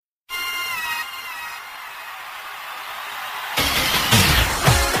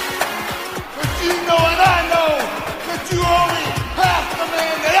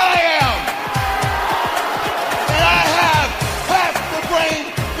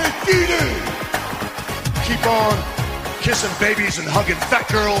keep on kissing babies and hugging fat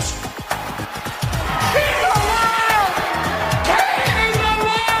girls.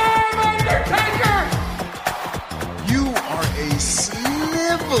 You are a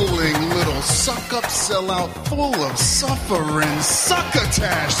sniveling little suck-up sellout full of suffering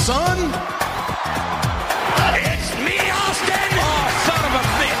succotash, son. It's me, Austin! Oh, son of a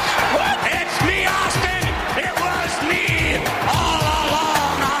bitch! What? It's me, Austin! It was me all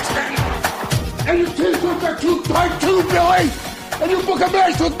along, Austin! And your t-shirts are too tight too, Billy! And you book a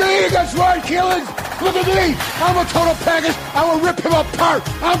match with me against Ryan Keelan! Look at me! I'm a total package! I will rip him apart!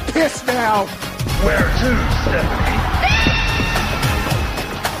 I'm pissed now! Where to, Stephanie?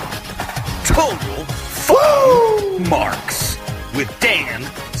 Total Fucking Marks with Dan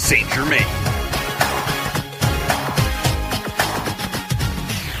St. Germain.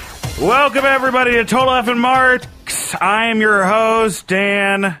 Welcome, everybody, to Total Effing Marks. I am your host,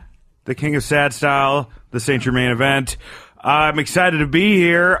 Dan, the king of sad style, the St. Germain event. I'm excited to be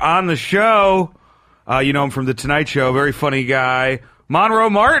here on the show. You know him from The Tonight Show, very funny guy. Monroe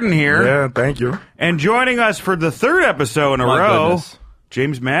Martin here. Yeah, thank you. And joining us for the third episode in a row, goodness.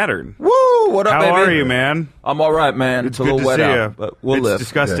 James Mattern. Woo! What up, How baby? are you, man? I'm all right, man. It's a good little to wet see out, you. but we'll it's live.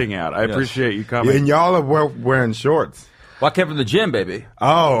 disgusting out. I appreciate you coming. And y'all are wearing shorts. Well, I came from the gym, baby.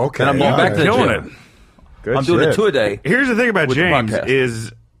 Oh, okay. And I'm going back to the Killing gym. it. Good I'm doing shit. a two-a-day. Here's the thing about With the James podcast.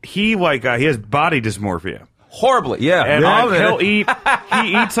 is he has body dysmorphia. Horribly, yeah. And Yeah, like,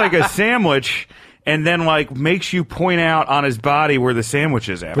 he eats like a sandwich and then like makes you point out on his body where the sandwich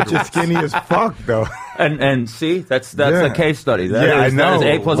is after. But you're skinny as fuck, though. and see, that's Yeah. a case study. That Yeah, is, I know. That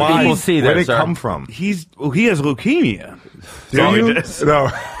is A plus Why? B equals C there, Where'd it sir. come from? He has leukemia. Do all he you? does.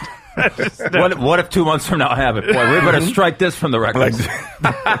 No. What if 2 months from now I have it? Boy, we better strike this from the record.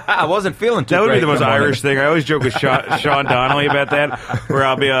 I wasn't feeling too That would great be the most that morning. Irish thing. I always joke with Sean Donnelly about that, where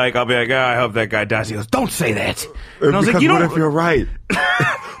I'll be like, oh, I hope that guy dies. He goes, don't say that. And I was Because like, you what don't. if you're right?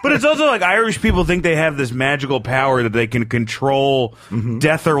 But it's also like Irish people think they have this magical power that they can control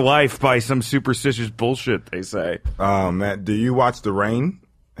death or life by some superstitious bullshit they say. Oh, man. Do you watch The Rain?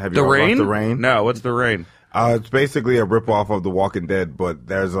 Have you The ever Rain? watched The Rain? No, what's The Rain? It's basically a ripoff of The Walking Dead, but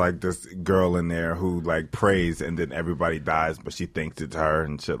there's like this girl in there who like prays and then everybody dies, but she thinks it's her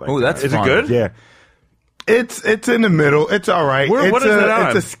and shit like that. Oh, that's Is it fun. good? Yeah. It's in the middle. It's all right. What is it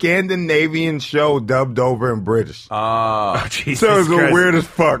on? It's a Scandinavian show dubbed over in British. Oh, Jesus so it's Christ. weird as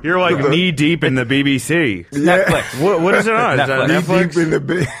fuck. You're like knee deep in the BBC. Netflix. What is it on? Is it on Netflix. Netflix? Deep in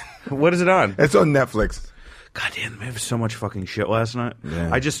the What is it on? It's on Netflix. God damn, I have so much fucking shit last night. Yeah.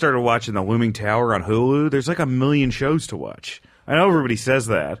 I just started watching The Looming Tower on Hulu. There's like a million shows to watch. I know everybody says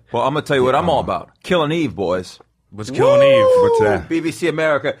that. Well, I'm going to tell you what I'm all about. Killing Eve, boys. What's Killing Eve? What's that? BBC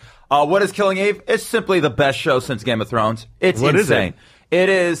America. What is Killing Eve? It's simply the best show since Game of Thrones. It's What is insane. It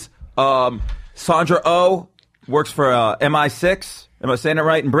is Sandra Oh works for MI6. Am I saying it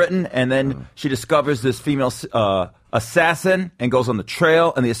right? In Britain. And then she discovers this female assassin and goes on the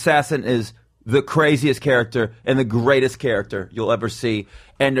trail. And the assassin is the craziest character and the greatest character you'll ever see.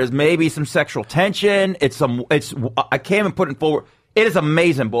 And there's maybe some sexual tension. I can't even put it forward. It is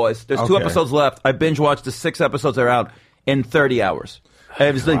amazing, boys. There's 2 Okay. episodes left. I binge watched the 6 episodes that are out in 30 hours.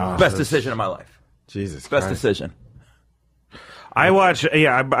 It was the best decision of my life. Jesus Best Christ. decision. I watch.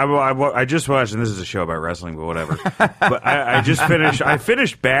 Yeah, I just watched, and this is a show about wrestling, but whatever. But I just finished. I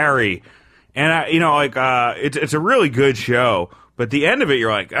finished Barry, and it's a really good show. But the end of it,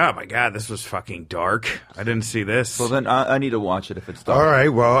 you're like, oh my god, this was fucking dark. I didn't see this. Well, then I need to watch it if it's dark. All right.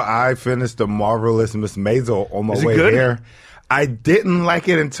 Well, I finished The Marvelous Miss Maisel on my Is it way good? here. I didn't like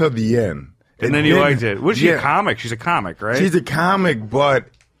it until the end. and then you liked it. Was she a comic? She's a comic, right? She's a comic, but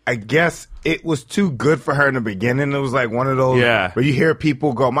I guess it was too good for her in the beginning. It was like one of those where you hear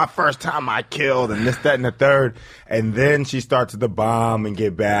people go, my first time I killed, and this, that, and the third. And then she starts to bomb and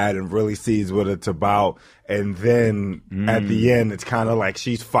get bad and really sees what it's about. And then at the end, it's kind of like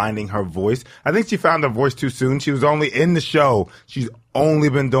she's finding her voice. I think she found her voice too soon. She was only in the show. She's only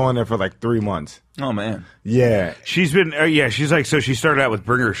been doing it for like 3 months. Oh, man. Yeah. She's been, she's like, so she started out with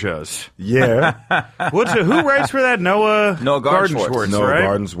bringer shows. Yeah. Who writes for that? Noah Garden-Schwartz. Noah right?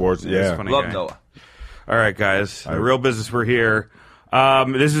 Garden-Schwartz, He's a yeah. funny Love guy. Noah. All right, guys. The real business, we're here.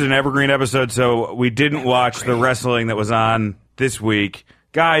 This is an evergreen episode, so we didn't watch the wrestling that was on this week.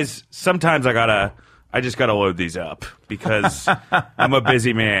 Guys, sometimes I just gotta load these up because I'm a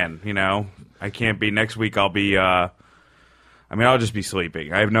busy man, you know? I can't be, next week I'll be, I'll just be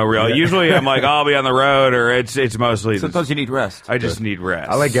sleeping. I have no real, usually I'm like, I'll be on the road, or it's mostly. Sometimes you need rest. I just need rest.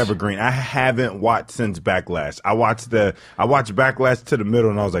 I like Evergreen. I haven't watched since Backlash. I watched Backlash to the middle,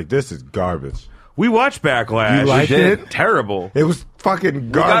 and I was like, this is garbage. We watched Backlash. You liked it? Terrible. It was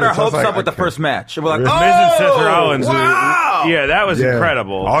fucking garbage. We got our hopes up with the first match. We're like, Miz and Seth Rollins. wow! Yeah, that was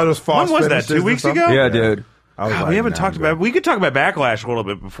incredible. All those false When was that? finishes 2 weeks and ago? stuff? Yeah, dude. God, we haven't talked about. We could talk about Backlash a little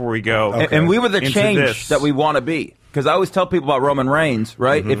bit before we go. Okay. And we were the into change this. that we want to be. Because I always tell people about Roman Reigns,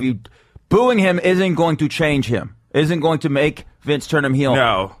 right? If you booing him isn't going to change him, isn't going to make Vince turn him heel.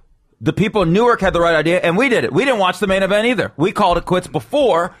 No. The people in Newark had the right idea, and we did it. We didn't watch the main event either. We called it quits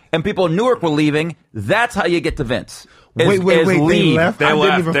before, and people in Newark were leaving. That's how you get to Vince. Wait, they left? They I didn't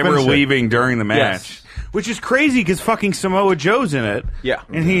left. even They were finish it. leaving during the match. Yes. Which is crazy because fucking Samoa Joe's in it. Yeah.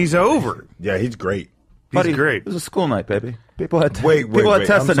 And he's over. Yeah, he's great. He's Buddy, great. It was a school night, baby. People had Wait. had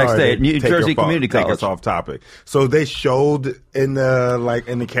tests the I'm next sorry day to at New take Jersey your fault. Community Take College. us off topic. So they showed in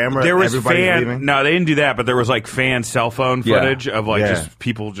the camera. There was everybody's fan. leaving? No, they didn't do that, but there was like fan cell phone Yeah. footage of like Yeah. just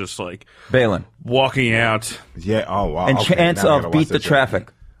people just like Balin. walking out. Yeah. Oh wow. And Okay, chants now I of gotta beat watch the that shit. traffic.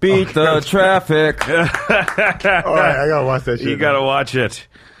 Beat the traffic. All right, I gotta watch that shit. You got to watch it.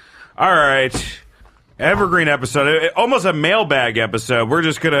 All right. Evergreen episode, almost a mailbag episode. This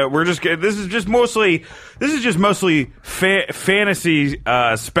is just mostly fantasy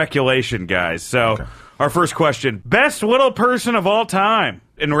speculation, guys. So, Our first question: best little person of all time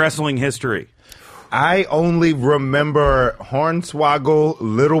in wrestling history. I only remember Hornswoggle,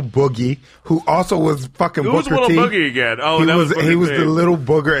 Little Boogie, who also was fucking Who was Booker Little T. Boogie again? Oh, he that was Booker he was T. the little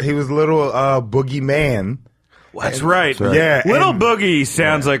booger. He was little Boogie Man. That's right. Yeah, Little and- Boogie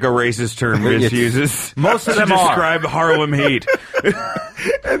sounds like a racist term Vince It's- uses. most of to them are. describe Harlem Heat.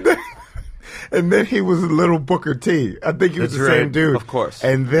 And then he was Little Booker T. I think he was That's the right. same dude. Of course.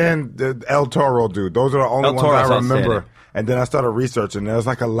 And then the El Toro dude. Those are the only El ones Toro's I remember. outstanding. And then I started researching. There was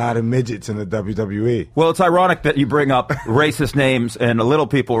like a lot of midgets in the WWE. Well, it's ironic that you bring up racist names and little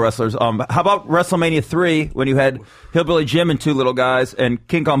people wrestlers. How about WrestleMania 3 when you had Hillbilly Jim and two little guys and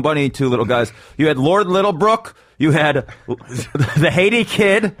King Kong Bunny and two little guys? You had Lord Littlebrook, you had the Haiti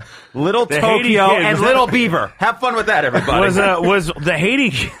Kid, Little The Tokyo, Haiti Kid. and Little Beaver. Have fun with that, everybody. Was the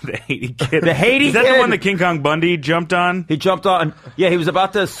Haiti Kid? The Haiti Is that Kid. the one that King Kong Bundy jumped on? He jumped on. Yeah, he was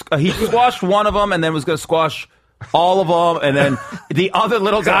about to. He squashed one of them and then was going to squash all of them, and then the other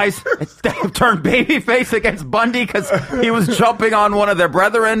little guys turned babyface against Bundy because he was jumping on one of their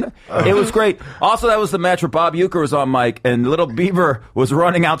brethren. It was great. Also, that was the match where Bob Uecker was on mic, and Little Beaver was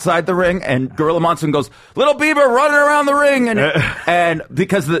running outside the ring, and Gorilla Monsoon goes, "Little Beaver running around the ring," and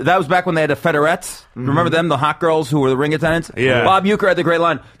because that was back when they had the Fedorettes. Remember them, the hot girls who were the ring attendants? Yeah. Bob Uecker had the great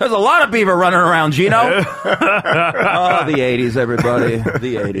line, "There's a lot of beaver running around, Gino." Oh, the 80s, everybody.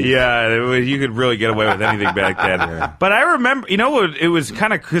 The 80s. Yeah, you could really get away with anything back then. But I remember, it was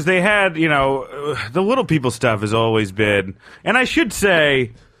kind of because they had, the little people stuff has always been, and I should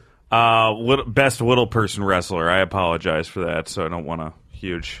say, best little person wrestler. I apologize for that, so I don't want a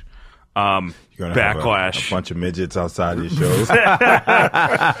huge You're gonna have backlash. a bunch of midgets outside your shows.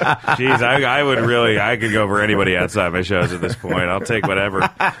 Jeez, I could go for anybody outside my shows at this point. I'll take whatever.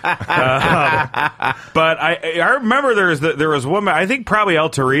 But I remember there was one. I think probably El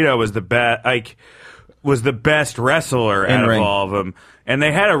Torito was the best. Was the best wrestler out of all of them. And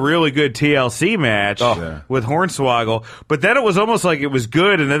they had a really good TLC match with Hornswoggle. But then it was almost like it was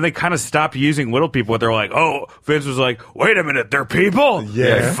good, and then they kind of stopped using little people. They're like, Vince was like, wait a minute, they're people?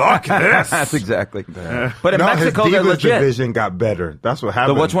 Yeah. Fuck this. That's exactly. But in No, Mexico, his they're Divas legit. division got better. That's what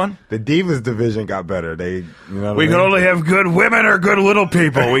happened. which one? The Divas division got better. They, We can only have good women or good little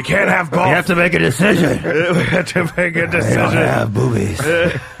people. We can't have both. You have to make a decision. We have to make a decision. have boobies.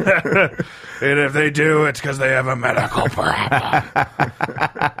 And if they do, it's because they have a medical problem.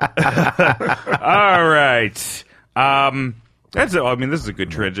 All right. This is a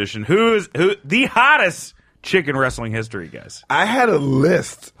good transition. Who the hottest chick in wrestling history, guys? I had a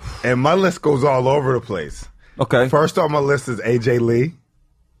list, and my list goes all over the place. Okay. First on my list is AJ Lee.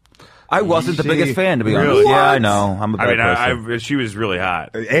 I wasn't the biggest fan, to be honest. Really? Yeah, I know. I'm a bad person. She was really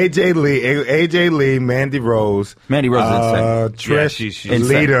hot. AJ Lee, Mandy Rose. Mandy Rose is insane. Trish, she's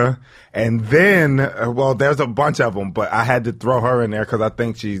Lita. And then, there's a bunch of them, but I had to throw her in there because I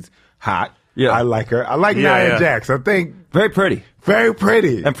think she's hot. Yeah. I like her. I like Nia Jax. I think Very pretty. very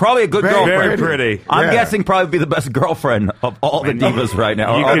pretty. And probably a good girlfriend. Very pretty. I'm Yeah. guessing probably be the best girlfriend of all the divas right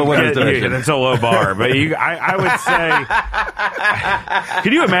now. All the women's division. That's a low bar, but I would say.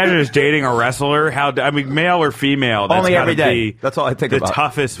 Can you imagine us dating a wrestler? Male or female? That's Only every gotta day. be That's all I think the about.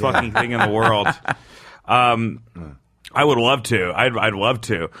 toughest fucking thing in the world. I would love to. I'd love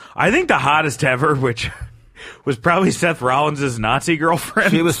to. I think the hottest ever, which was probably Seth Rollins' Nazi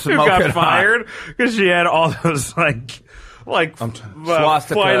girlfriend. She was who got smoking fired because she had all those Swastika,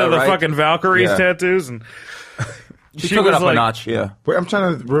 Flight of the right? fucking Valkyries Yeah. tattoos, and She took it up a notch, yeah. But I'm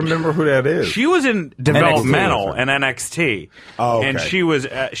trying to remember who that is. She was in developmental and NXT. Oh, okay. And she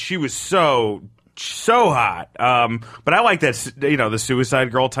was so hot. But I like that, the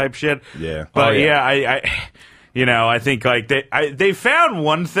Suicide Girl type shit. Yeah. But I think like they found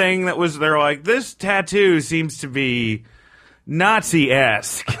one thing that was, they're like, this tattoo seems to be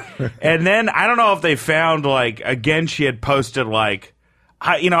Nazi-esque. And then I don't know if they found like, again, she had posted like,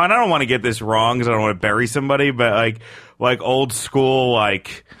 and I don't want to get this wrong because I don't want to bury somebody, but like old school,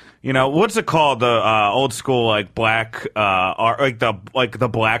 like, what's it called? The old school, like black, like the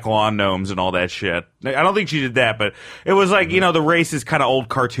black lawn gnomes and all that shit. I don't think she did that, but it was like, the racist kind of old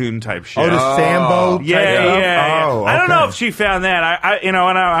cartoon type shit. Oh, the Sambo? Yeah. Oh, okay. I don't know if she found that. I don't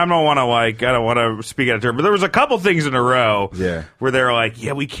want to I don't want to speak out of turn, but there was a couple things in a row where they were like,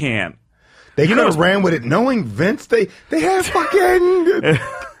 yeah, we can't. They could have ran with it, knowing Vince. They had fucking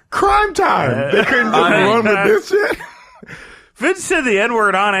crime time. They couldn't just run with this shit. Vince said the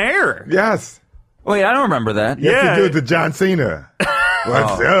N-word on air. Yes. Wait, I don't remember that. You have to do it to John Cena.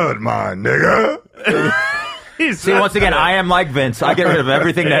 What's up, my nigga? See, once again, I am like Vince. I get rid of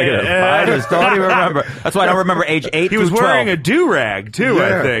everything negative. I just don't even remember. That's why I don't remember age 8 He was wearing a do-rag, too,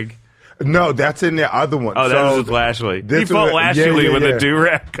 I think. No, that's in the other one. Oh, that was with Lashley. He fought Lashley with a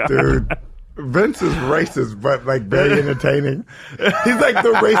do-rag on. Dude. Vince is racist, but like very entertaining. He's like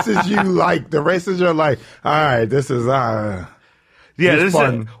the racist you like. The racist you're like, all right, this is this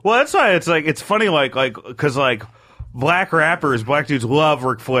fun. That's why it's funny, because black rappers, black dudes love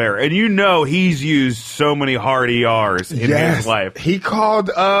Ric Flair, and he's used so many hard ERs in his life. He called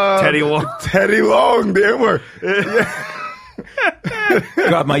Teddy Long the N-word.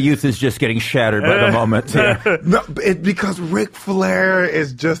 God, my youth is just getting shattered by the moment. Yeah. No, because Ric Flair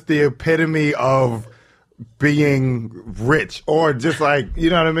is just the epitome of being rich, or just like, you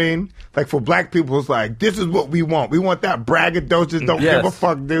know what I mean? Like for black people, it's like, this is what we want. We want that braggadocious, don't give a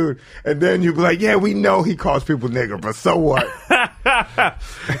fuck, dude. And then you be like, yeah, we know he calls people nigger, but so what?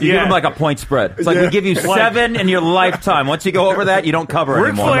 You give him like a point spread. It's like we give you 7 in your lifetime. Once you go over that, you don't cover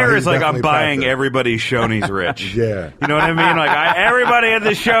Ric anymore. Ric Flair is like, I'm buying everybody Shoney's rich. Yeah. You know what I mean? Like, everybody at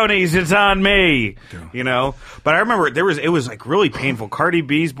the Shoney's, it's on me. But I remember it was like really painful. Cardi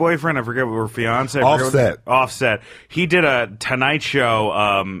B's boyfriend, I forget what her fiance. Offset. He did a Tonight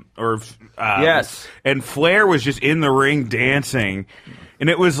Show, yes. And Flair was just in the ring dancing. And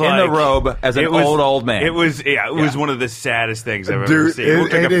it was like in the robe as an old man. It was one of the saddest things I've ever seen. It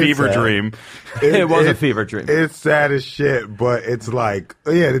looked like a fever dream. It was a fever dream. It's sad as shit, but it's like,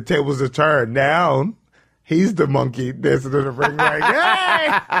 the tables are turned. Now he's the monkey dancing in the ring like,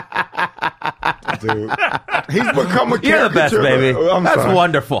 hey! Dude. He's become a caricature. You're the best, baby. That's sorry.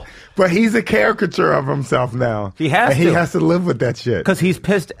 wonderful. But he's a caricature of himself now. He has to. He has to live with that shit. Because he's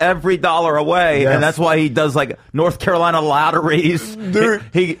pissed every dollar away, and that's why he does like North Carolina lotteries. Dude.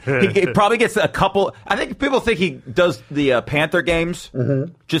 He probably gets a couple. I think people think he does the Panther games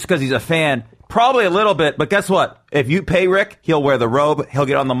just because he's a fan. Probably a little bit, but guess what? If you pay Rick, he'll wear the robe, he'll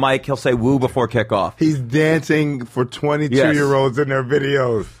get on the mic, he'll say woo before kickoff. He's dancing for 22-year-olds in their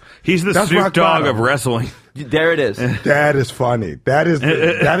videos. He's the Snoop Dogg of wrestling. There it is. That is funny. That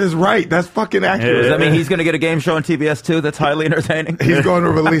is right. That's fucking accurate. Does that mean he's going to get a game show on TBS too? That's highly entertaining. He's going to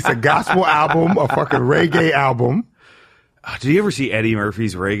release a gospel album, a fucking reggae album. Did you ever see Eddie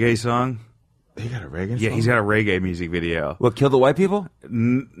Murphy's reggae song? He got a reggae song? Yeah, he's got a reggae music video. What, Kill the White People?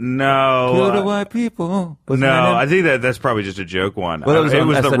 No. Kill the White People. No, I think that's probably just a joke one. Well,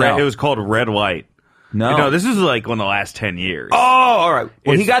 it was called Red Light. No. This is like in the last 10 years. Oh, all right.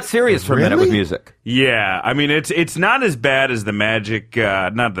 Well, he got serious for a minute with music. Yeah. I mean, it's not as bad as the Magic,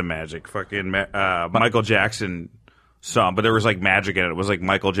 not the Magic, fucking Michael Jackson song, but there was like magic in it. It was like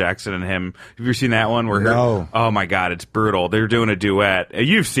Michael Jackson and him. Have you seen that one? No. Oh my God, it's brutal. They're doing a duet.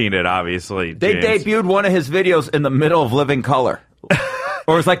 You've seen it, obviously. They James. debuted one of his videos in the middle of Living Color.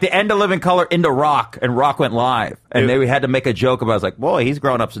 Or it's like the end of Living Color into Rock, and Rock went live. And they had to make a joke about it. I was like, boy, he's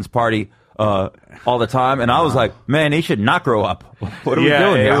grown up since Party all the time. And I was like, man, he should not grow up. What are we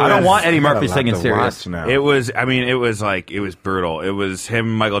doing here? I don't want Eddie Murphy singing serious. It was brutal. It was him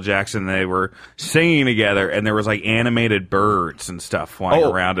and Michael Jackson. They were singing together, and there was like animated birds and stuff flying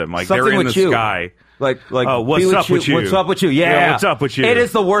around him. Like they're in the sky. Like, what's up with you? What's up with you? Yeah. What's up with you? It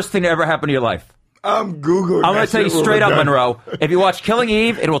is the worst thing to ever happen to your life. I'm Googling. I'm going to tell you straight up, Monroe. If you watch Killing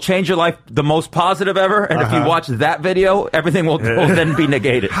Eve, it will change your life the most positive ever. And if you watch that video, everything will then be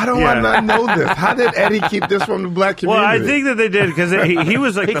negated. How do I not know this? How did Eddie keep this from the black community? Well, I think that they did because he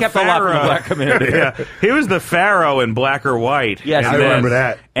was like he the kept pharaoh. a lot from the black community. Yeah, he was the pharaoh in Black or White. Yes, I remember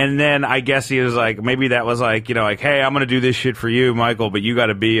that. And then I guess he was like, maybe that was like, like, hey, I'm going to do this shit for you, Michael, but you got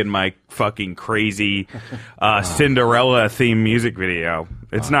to be in my fucking crazy Cinderella theme music video.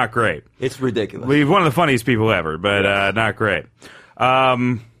 It's not great. It's ridiculous. He's one of the funniest people ever, but not great.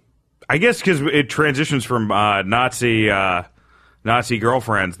 I guess because it transitions from Nazi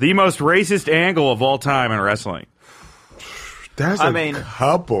girlfriends, the most racist angle of all time in wrestling. There's a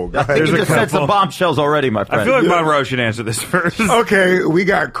couple. I think you just said some bombshells already, my friend. I feel like Monroe should answer this first. Okay, we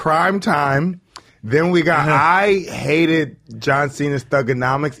got Crime Time. Then we got I hated John Cena's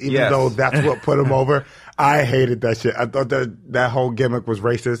Thugonomics, even though that's what put him over. I hated that shit. I thought that whole gimmick was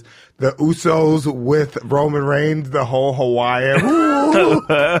racist. The Usos with Roman Reigns, the whole Hawaiian.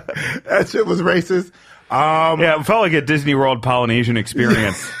 That shit was racist. Yeah, it felt like a Disney World Polynesian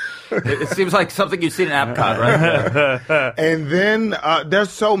experience. It seems like something you've seen in Epcot, right? And then there's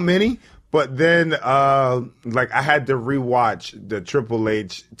so many, but then like I had to rewatch the Triple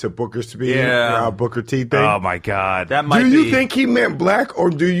H to Booker Speed, Booker T thing. Oh my God, that might. Do you think he meant black, or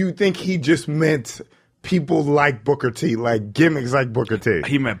do you think he just meant people like Booker T, like gimmicks like Booker T?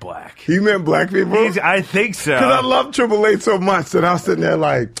 He meant black. He meant black people. I think so. Because I love Triple H so much that I was sitting there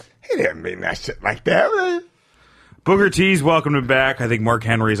like, he didn't mean that shit like that, man. Booker T's welcomed him back. I think Mark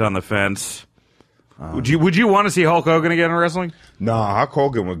Henry's on the fence. Would you want to see Hulk Hogan again in wrestling? No, Hulk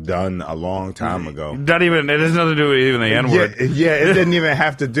Hogan was done a long time ago. Not even. It has nothing to do with even the N-word. Yeah, it didn't even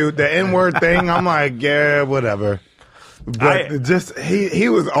have to do the N-word thing. I'm like, yeah, whatever. But he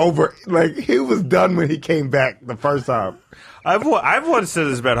was over. Like he was done when he came back the first time. I've once said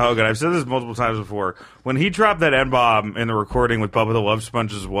this about Hogan. I've said this multiple times before. When he dropped that N-bomb in the recording with Bubba the Love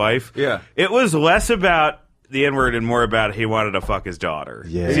Sponge's wife, it was less about the N-word and more about he wanted to fuck his daughter.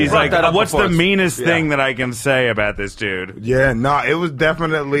 Yeah. He's like, what's the meanest thing that I can say about this dude? Yeah, no, it was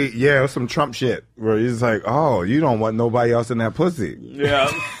definitely, it was some Trump shit where he's like, oh, you don't want nobody else in that pussy.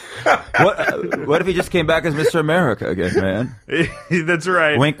 Yeah. What if he just came back as Mr. America again, man? That's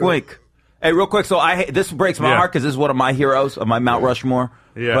right. Wink, wink. Hey, real quick, so this breaks my heart because this is one of my heroes of my Mount Rushmore.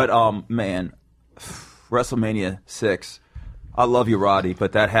 Yeah. But, man, WrestleMania 6, I love you, Roddy,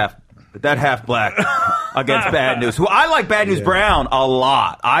 but that half black against Bad News, who I like Bad News Brown a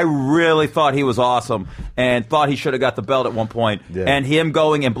lot. I really thought he was awesome and thought he should have got the belt at one point. Yeah. And him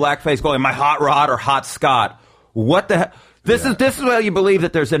going in blackface, going, my Hot Rod or Hot Scott. What the hell? This is why you believe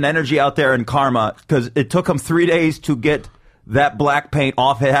that there's an energy out there in karma, because it took him 3 days to get that black paint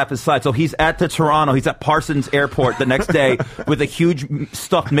off half his side. So he's at Toronto. He's at Parsons Airport the next day with a huge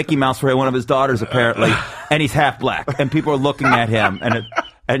stuffed Mickey Mouse for one of his daughters, apparently. And he's half black. And people are looking at him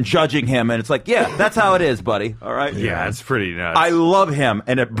and judging him. And it's like, yeah, that's how it is, buddy. All right? Yeah, it's pretty nuts. I love him,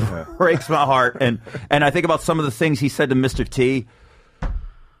 and it breaks my heart. And I think about some of the things he said to Mr. T.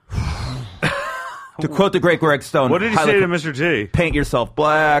 To quote the great Greg Stone. What did he say to Mr. T? Paint yourself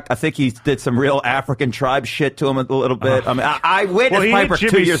black. I think he did some real African tribe shit to him a little bit. I mean, I witnessed Piper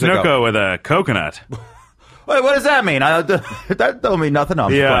 2 years ago. Snuka with a coconut. Wait, what does that mean? That don't mean nothing.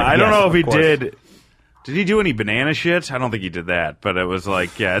 I don't know if he did. Did he do any banana shit? I don't think he did that, but it was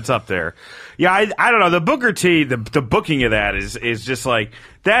like, it's up there. Yeah, I don't know. The Booker T, the booking of that is just like,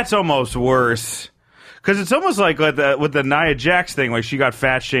 that's almost worse. Because it's almost like with the Nia Jax thing, like she got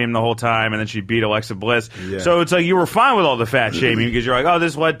fat shamed the whole time, and then she beat Alexa Bliss. Yeah. So it's like you were fine with all the fat shaming because you're like, oh,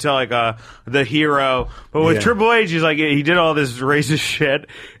 this led to like the hero. But with Triple H, he's like, he did all this racist shit,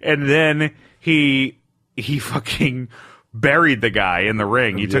 and then he fucking buried the guy in the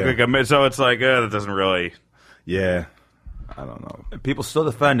ring. He took so it's like that doesn't really. Yeah. I don't know. People still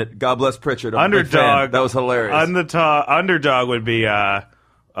defend it. God bless Pritchard. Underdog. That was hilarious. Underdog would be.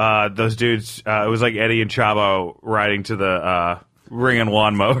 Those dudes, it was like Eddie and Chavo riding to the ring and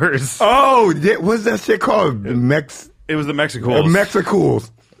lawnmowers. Oh, what's that shit called? It was the Mexicools. Mexicools.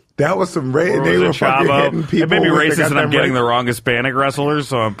 That was some racist. They were fucking hitting people. It may be racist and I'm getting the wrong Hispanic wrestlers,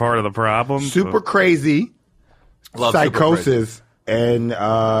 so I'm part of the problem. Super Crazy, Love Psychosis, and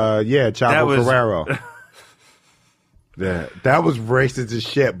Chavo Guerrero. That was racist as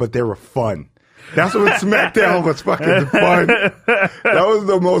shit, but they were fun. That's what SmackDown was fucking fun. That was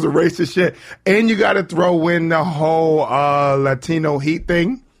the most racist shit. And you got to throw in the whole Latino Heat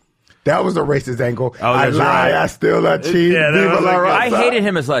thing. That was a racist angle. Oh, I lie, right. I still cheat. I hated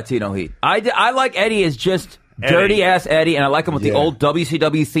him as Latino Heat. I like Eddie as just Dirty Ass Eddie, and I like him with the old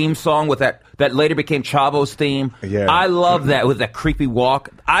WCW theme song with that later became Chavo's theme. Yeah. I love that with that creepy walk.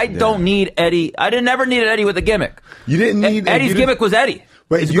 I don't need Eddie. I didn't never need Eddie with a gimmick. You didn't need Eddie's gimmick was Eddie.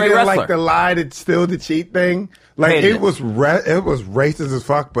 But He's a you great didn't wrestler. like the lie that's still the cheat thing. Like Hated it was racist as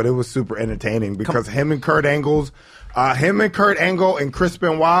fuck, but it was super entertaining because him and Kurt Angle and Chris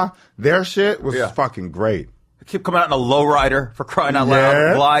Benoit, their shit was fucking great. They keep coming out in a lowrider for crying out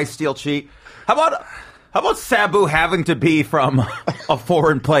loud. Lie, steal, cheat. How about Sabu having to be from a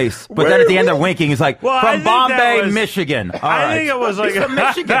foreign place, but then at the end they're winking. He's like, from Bombay, Michigan. I think it was like from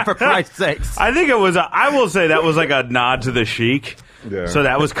Michigan, for Christ's sakes. I think it was. I will say that was like a nod to the Sheik. Yeah. So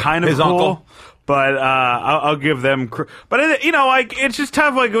that was kind of His cool. uncle. But I'll give them. But like it's just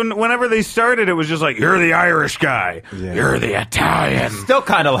tough. Like whenever they started, it was just like you're the Irish guy, you're the Italian, Still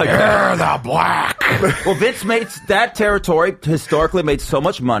kind of like you're that. the black. Well, Vince made that territory historically made so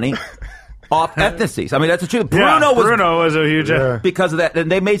much money off ethnicities. I mean, that's the truth. Bruno was a huge because of that.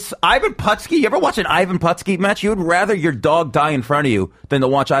 And they made Ivan Putski. You ever watch an Ivan Putski match? You would rather your dog die in front of you than to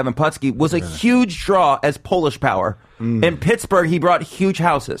watch Ivan Putski. Was a huge draw as Polish power. In Pittsburgh, he brought huge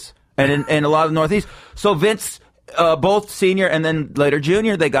houses. And in a lot of the Northeast. So Vince, both senior and then later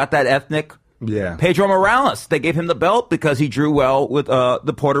junior, they got that ethnic. Yeah. Pedro Morales, they gave him the belt because he drew well with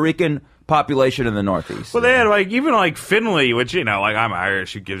the Puerto Rican population in the Northeast. Well, they had even Finley, which like I'm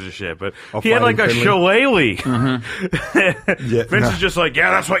Irish, who gives a shit, but he had like a shillelagh. Vince is just like,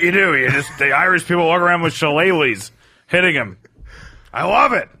 that's what you do. The Irish people walk around with shillelaghs, hitting him. I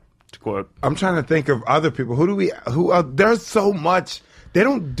love it. To quote. I'm trying to think of other people. There's so much. They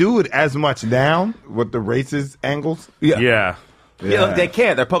don't do it as much now with the racist angles. Yeah. They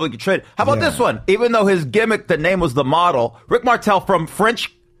can't. They're publicly traded. How about this one? Even though his gimmick, the name was the model, Rick Martel from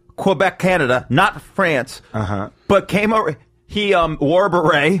French Quebec, Canada, not France, but came over. He wore a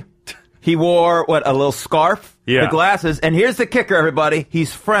beret. He wore, a little scarf, the glasses. And here's the kicker, everybody.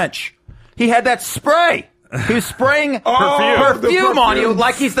 He's French. He had that spray. He was spraying perfume on you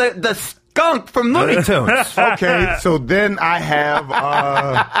like he's the skunk from Looney Tunes. Okay, so then I have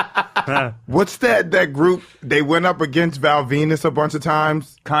what's that group? They went up against Val Venus a bunch of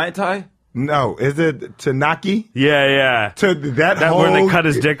times. Kaintai? No, is it Tanaki? Yeah. To that whole, where they cut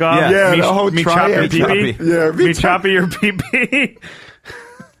his dick off. Yeah, the whole me chop your pee-pee. Yeah, me chop your pee-pee.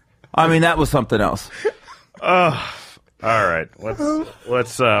 I mean, that was something else. All right, let's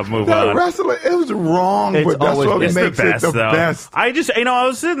move that on. Wrestling, it was wrong, but that's what makes it the best. I just, I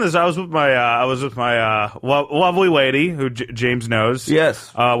was sitting this. I was with my lovely lady who James knows.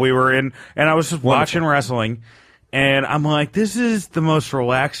 Yes, we were in, and I was just watching wrestling, and I'm like, this is the most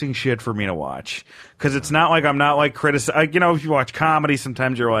relaxing shit for me to watch because it's not like I'm not like criticizing. If you watch comedy,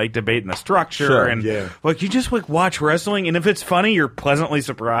 sometimes you're like debating the structure, and like you just like watch wrestling, and if it's funny, you're pleasantly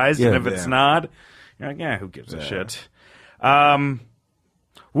surprised, and if it's not, you're like, who gives a shit.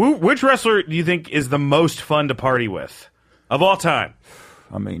 Which wrestler do you think is the most fun to party with of all time?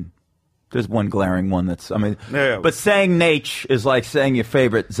 I mean, there's one glaring one but saying Nate is like saying your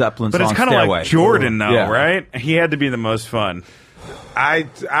favorite Zeppelin song. But it's kind of like Jordan, though, right? He had to be the most fun.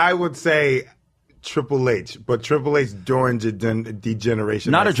 I would say Triple H, but Triple H during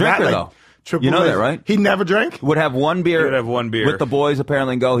degeneration. Not a drinker, though. Triple you know H, that, right? He never drank? Would have one beer. He would have one beer. With the boys,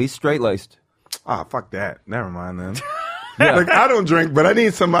 apparently, and go. He's straight-laced. Oh, fuck that. Never mind, then. Like, I don't drink, but I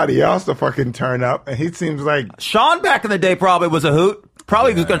need somebody else to fucking turn up. And he seems like Sean back in the day probably was a hoot.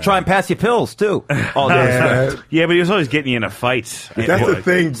 Probably was going to try and pass you pills too. All day. Yeah, but he was always getting you into fights. That's the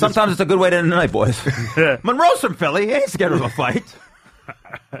thing. Sometimes it's a good way to end the night, boys. Monroe's from Philly. He ain't scared of a fight.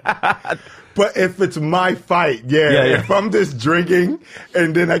 But if it's my fight, if I'm just drinking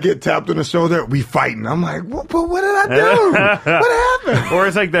and then I get tapped on the shoulder, we fighting. I'm like, but what did I do? What happened? Or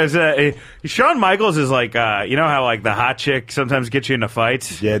it's like there's Shawn Michaels is like, you know how like the hot chick sometimes gets you into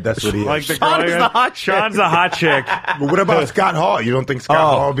fights? Yeah, that's what he is. Like Sean's the hot chick. Sean's the hot chick. But what about Scott Hall? You don't think Scott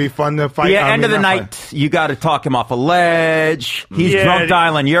Hall would be fun to fight? Yeah, end of the night, you got to talk him off a ledge. He's drunk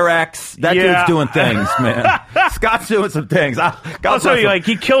dialing your ex. That dude's doing things, man. Scott's doing some things. Also,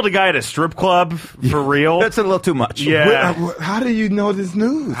 he killed a guy at a strip club for real. That's a little too much. Yeah. How do you know this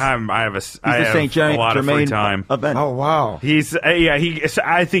news? I have the St. a lot of free time. Event. Oh wow.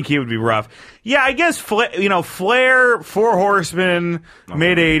 I think he would be rough. Yeah, I guess Flair, Four Horsemen,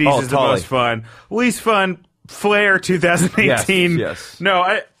 mid '80s is the most fun. Least fun, Flair 2018. Yes. No,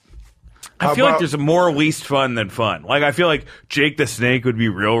 I feel like there's more least fun than fun. Like I feel like Jake the Snake would be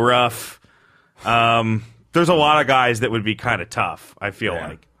real rough. There's a lot of guys that would be kind of tough. I feel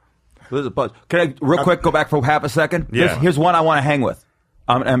like. There's a buzz. Can I real quick go back for half a second? Yeah. Here's one I want to hang with.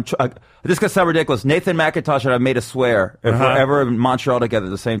 This could sound ridiculous. Nathan McIntosh and I made a swear. If we're ever in Montreal together at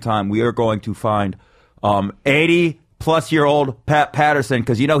the same time, we are going to find 80-plus-year-old Pat Patterson,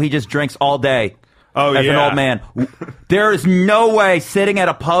 because he just drinks all day. Oh, as an old man. There is no way sitting at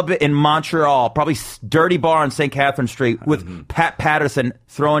a pub in Montreal, probably dirty bar on St. Catherine Street, with Pat Patterson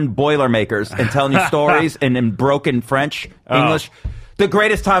throwing Boilermakers and telling you stories in broken French, English. The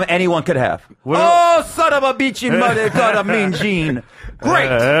greatest time anyone could have. Son of a beachy mother, got a mean gene. Great.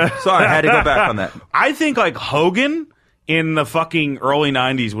 Sorry, I had to go back on that. I think like Hogan in the fucking early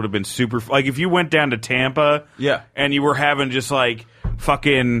 90s would have been super. Like if you went down to Tampa and you were having just like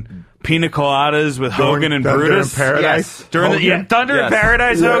fucking pina coladas with Hogan and Brutus. Thunder in Paradise? Yes. Thunder in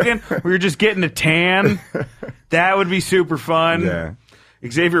Paradise, Hogan. We were just getting a tan. That would be super fun. Yeah.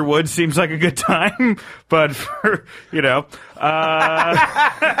 Xavier Woods seems like a good time, but for, he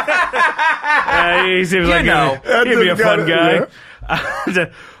seems like he'd be a fun guy. Yeah.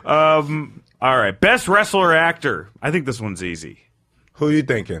 All right, best wrestler actor. I think this one's easy. Who are you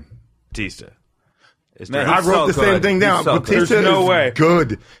thinking? Batista. Man, I wrote the same thing down. Batista is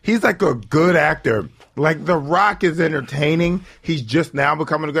good. He's like a good actor. Like The Rock is entertaining. He's just now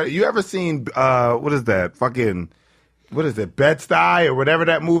becoming a good. You ever seen what is that? What is it? Bed-Stuy or whatever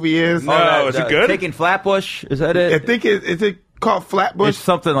that movie is? No, is it good? Taking Flatbush, is that it? I think is it called Flatbush? It's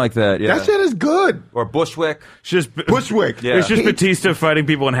something like that. Yeah, that shit is good. Or Bushwick. It's just Bushwick. Yeah. It's just Batista fighting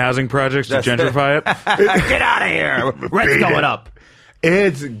people in housing projects to gentrify it. Get out of here! Rent's going up.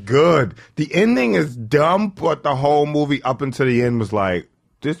 It's good. The ending is dumb, but the whole movie up until the end was like,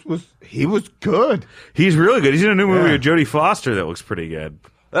 he was good. He's really good. He's in a new movie with Jodie Foster that looks pretty good.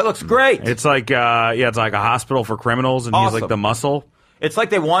 That looks great. It's like, it's like a hospital for criminals, and he's like the muscle. It's like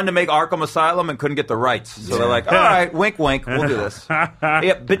they wanted to make Arkham Asylum and couldn't get the rights. So they're like, all right, wink, wink, we'll do this.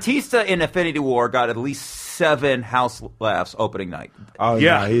 Batista in Infinity War got at least 7 house laughs opening night. Oh,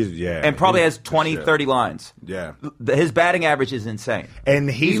 yeah. And probably has 20, 30 lines. Yeah. His batting average is insane. And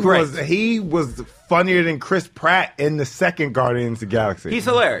he was funnier than Chris Pratt in the second Guardians of the Galaxy. He's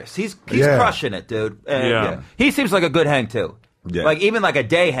hilarious. He's crushing it, dude. And, He seems like a good hang, too. Yeah. Like, even like a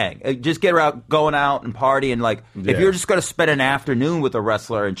day hang. Just get out, going out and party. And, like, if you're just going to spend an afternoon with a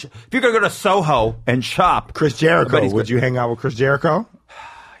wrestler, and if you're going to go to Soho and shop. Chris Jericho. Would you hang out with Chris Jericho?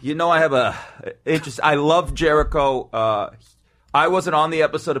 I have a interest. I love Jericho. I wasn't on the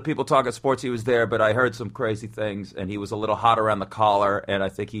episode of People Talking Sports. He was there, but I heard some crazy things, and he was a little hot around the collar, and I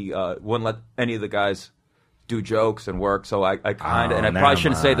think he wouldn't let any of the guys do jokes and work, so I kind of, and I probably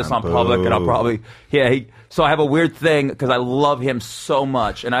shouldn't say this on public, and I'll probably, so I have a weird thing, because I love him so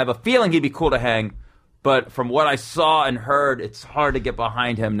much, and I have a feeling he'd be cool to hang, but from what I saw and heard, it's hard to get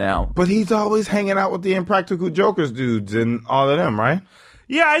behind him now. But he's always hanging out with the Impractical Jokers dudes and all of them, right?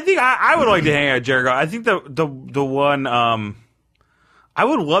 Yeah, I think I would like to hang out with Jericho. I think the one, I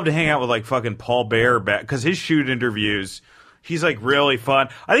would love to hang out with like fucking Paul Bear, because his shoot interviews, he's like really fun.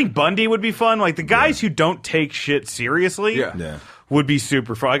 I think Bundy would be fun. Like the guys who don't take shit seriously would be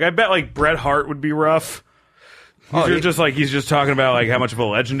super fun. Like I bet like Bret Hart would be rough. He's just talking about like how much of a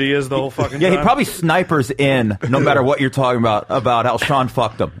legend he is the whole fucking time. He probably snipers in no matter what you're talking about how Sean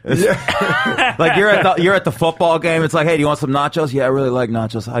fucked him. Like you're at the football game. It's like, hey, do you want some nachos? Yeah, I really like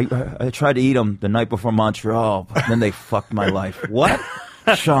nachos. I tried to eat them the night before Montreal, but then they fucked my life. What?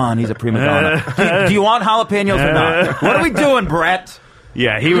 Sean, he's a prima donna. Do you want jalapenos or not? What are we doing, Brett?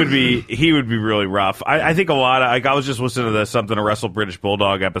 Yeah, he would be really rough. I think a lot of, like, I was just listening to the Something to Wrestle British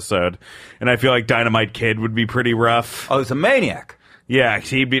Bulldog episode, and I feel like Dynamite Kid would be pretty rough. Oh, he's a maniac. Yeah,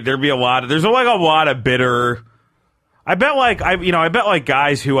 there'd be a lot of bitter. I bet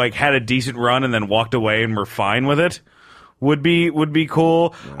guys who like had a decent run and then walked away and were fine with it would be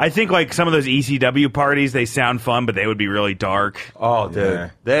cool. Yeah. I think like some of those ECW parties, they sound fun, but they would be really dark. Oh,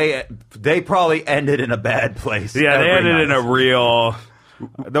 dude, they probably ended in a bad place. Yeah, they ended in a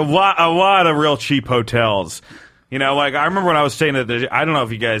lot of real cheap hotels. Like I remember when I was staying at I don't know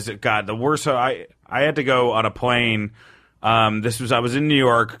if you guys got the worst. So I had to go on a plane. I was in New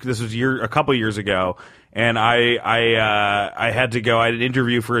York. This was a couple years ago, and I had to go. I had an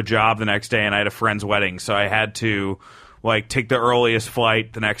interview for a job the next day, and I had a friend's wedding, so I had to like take the earliest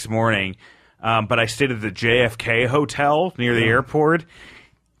flight the next morning. But I stayed at the JFK hotel near the airport.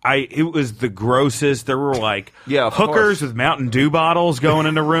 It was the grossest. There were like hookers with Mountain Dew bottles going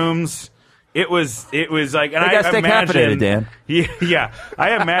into rooms. It was like, and I imagine, Dan. Yeah,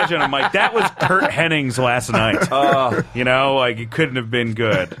 I imagine. I'm like, that was Kurt Henning's last night. Like it couldn't have been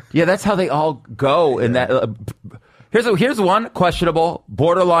good. Yeah, that's how they all go. In that, here's one questionable,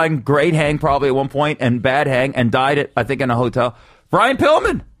 borderline great hang probably at one point, and bad hang, and died I think in a hotel. Brian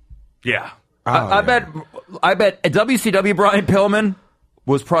Pillman. Yeah, I bet at WCW Brian Pillman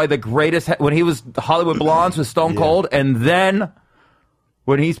was probably the greatest when he was Hollywood Blondes with Stone Cold, and then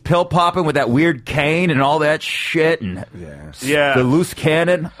When he's pill popping with that weird cane and all that shit and the loose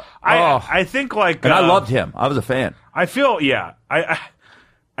cannon. I think like, and I loved him. I was a fan. I feel, I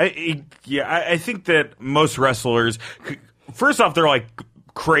think that most wrestlers, first off, they're like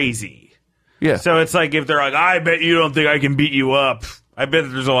crazy. Yeah. So it's like if they're like, I bet you don't think I can beat you up. I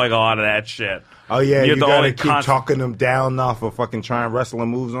bet there's like a lot of that shit. Oh yeah, you gotta keep talking them down off of fucking trying wrestling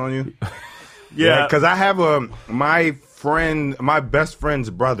moves on you. Yeah, because I have my best friend's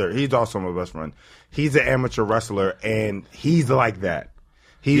brother. He's also my best friend. He's an amateur wrestler, and he's like that.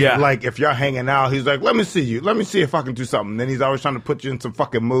 He's like, if you're hanging out, he's like, let me see you. Let me see if I can do something. Then he's always trying to put you in some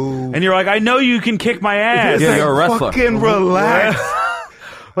fucking move. And you're like, I know you can kick my ass. Yeah, you're a wrestler. Fucking relax.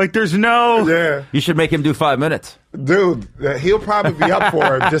 Like, there's no... Yeah. You should make him do 5 minutes. Dude, he'll probably be up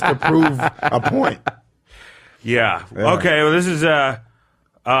for it just to prove a point. Yeah. Okay, well, this is...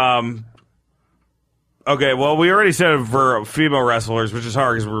 Okay, well, we already said for female wrestlers, which is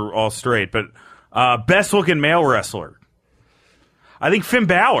hard because we're all straight, but best-looking male wrestler. I think Finn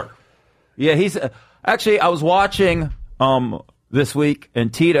Balor. Yeah, he's... actually, I was watching this week,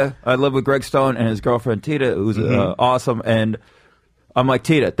 and Tita, I live with Greg Stone and his girlfriend Tita, who's awesome, and... I'm like,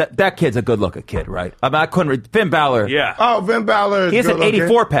 Tita, that kid's a good-looking kid, right? I mean, I couldn't read. Finn Balor. Yeah. Oh, Finn Balor is He's an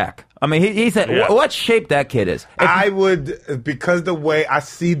 84-pack. I mean, he's what shape that kid is. I would, because I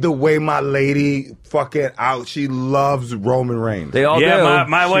see the way my lady fucking out, she loves Roman Reigns. They all do.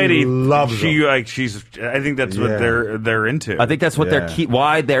 My lady loves him. I think that's what they're into. I think that's what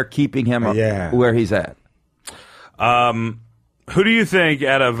why they're keeping him where he's at. Who do you think,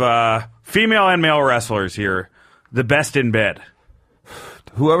 out of female and male wrestlers here, the best in bed?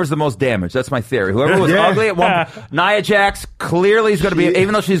 Whoever's the most damaged. That's my theory. Whoever was ugly at one point. Nia Jax clearly is going to be,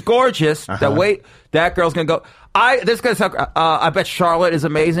 even though she's gorgeous, that girl's going to go. I bet Charlotte is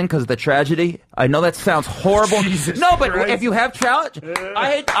amazing because of the tragedy. I know that sounds horrible. But if you have tragedy,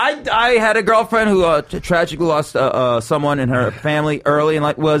 I had a girlfriend who tragically lost someone in her family early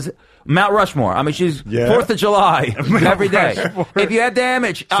and was Mount Rushmore. I mean, she's 4th of July every day. If you have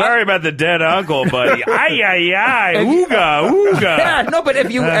damage... Sorry about the dead uncle, buddy. Ooga, ooga. Yeah, no, but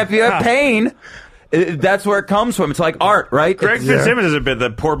if you have pain, that's where it comes from. It's like art, right? Greg Fitzsimmons is a bit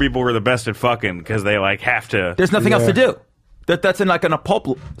that poor people were the best at fucking because they have to... There's nothing else to do. That's in a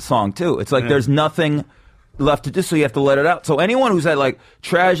Pulp song, too. It's like there's nothing left to do, so you have to let it out. So anyone who's had,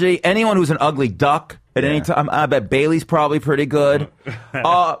 tragedy, anyone who's an ugly duck at any time, I bet Bailey's probably pretty good.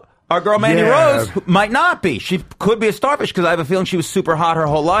 Our girl Mandy Rose might not be. She could be a starfish because I have a feeling she was super hot her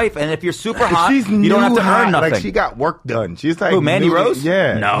whole life. And if you're super hot, you don't have to earn nothing. Like she got work done. She's like, who, Mandy Rose?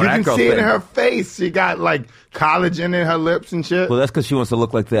 Yeah. No, you that can see it in her face. She got collagen in her lips and shit. Well, that's because she wants to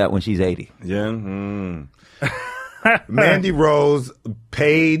look like that when she's 80. Yeah. Mandy Rose,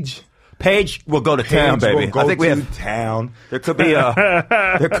 Paige will go to town, baby. I think we have town. There could be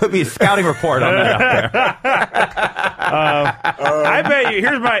a scouting report on that out there. I bet you.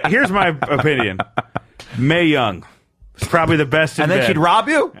 Here's my opinion. Mae Young is probably the best in bed. And then she'd rob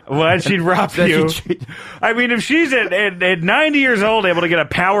you. Well, she'd rob you. I mean, if she's at 90 years old, able to get a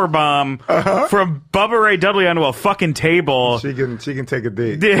power bomb from Bubba Ray Dudley onto a fucking table, she can take a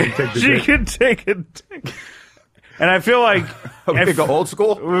dig. She can take a dig. And I feel like... we go old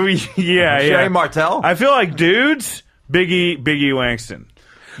school? Sherry Martel? I feel like dudes, Big E Langston.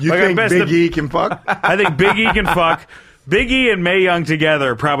 You think Big E can fuck? I think Big E can fuck. Big E and Mae Young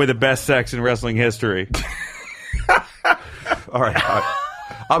together are probably the best sex in wrestling history. All right.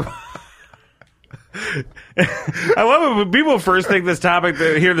 I love it when people first think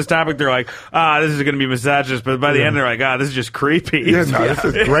hear this topic, they're like, this is going to be misogynist, but by the end they're like, this is just creepy. Yeah, no, this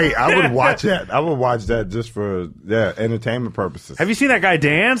is great. I would watch that. I would watch that just for entertainment purposes. Have you seen that guy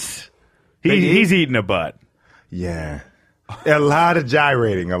dance? He's eating a butt. Yeah. A lot of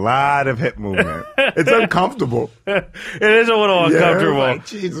gyrating, a lot of hip movement. It's uncomfortable. It is a little uncomfortable. Like,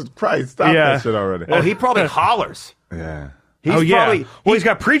 Jesus Christ, stop that shit already. Oh, he probably hollers. Yeah. He's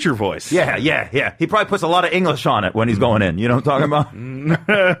got preacher voice. Yeah. He probably puts a lot of English on it when he's going in. You know what I'm talking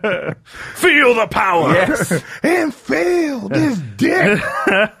about? Feel the power. Yes. And feel this dick.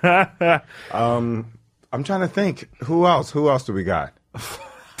 I'm trying to think. Who else do we got?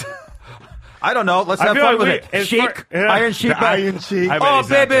 I don't know. Let's have fun with it. Sheik. Iron Sheik. Iron Sheik. Oh,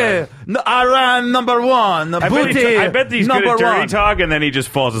 baby. Iron number one. Booty. I bet he's good at dirty talk, and then he just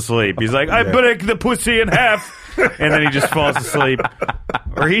falls asleep. He's like, I break the pussy in half. And then he just falls asleep.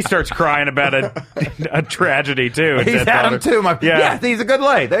 Or he starts crying about a tragedy, too. He's had him, too. Yeah, he's a good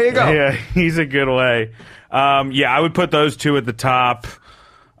lay. There you go. Yeah, he's a good lay. I would put those two at the top.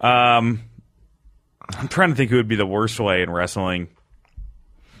 I'm trying to think who would be the worst lay in wrestling.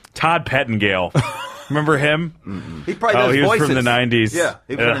 Todd Pettingale. Remember him? He probably does he was voices. from the 90s. Yeah,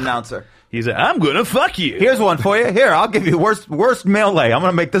 he was an announcer. He's like, I'm going to fuck you. Here's one for you. Here, I'll give you worst male lay. I'm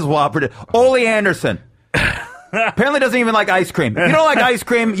going to make this whopper. Ole Anderson. Apparently doesn't even like ice cream. If you don't like ice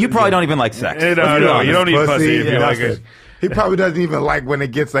cream, you probably don't even like sex. No, you don't eat pussy if you like it. He probably doesn't even like when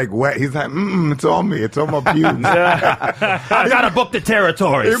it gets like wet. He's like, it's on me. It's on my pubes. I got to book the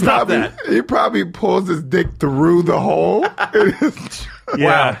territory. Stop that. He probably pulls his dick through the hole.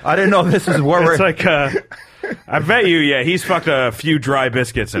 Yeah. Wow. I didn't know this is where we're... It's like, I bet you, he's fucked a few dry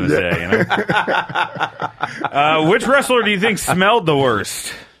biscuits in his day, you know? Which wrestler do you think smelled the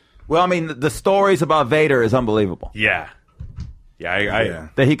worst? Well, I mean, the stories about Vader is unbelievable. Yeah. Yeah,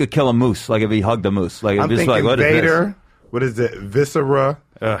 that he could kill a moose, like if he hugged a moose. Like, I'm just thinking like, what Vader, is this? what is it, Viscera,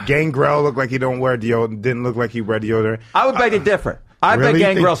 Gangrel looked like he don't wear deodorant, didn't look like he wear deodorant. I would beg it different. I bet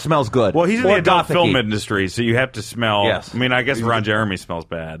Gangrel smells good. Well, he's in the adult gothic-y. film industry, so you have to smell. Yes. I mean, I guess Ron Jeremy smells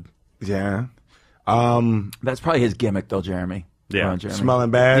bad. Yeah. That's probably his gimmick, though, Jeremy. Yeah. Ron Jeremy.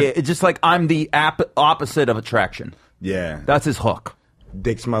 Smelling bad? Yeah, it's just like I'm the opposite of attraction. Yeah. That's his hook.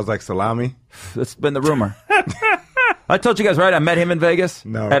 Dick smells like salami? That's been the rumor. I told you guys, right? I met him in Vegas.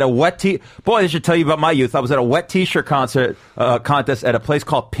 No. At a wet Boy, I should tell you about my youth. I was at a wet T-shirt contest at a place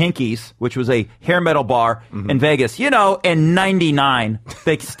called Pinky's, which was a hair metal bar in Vegas. You know, in '99,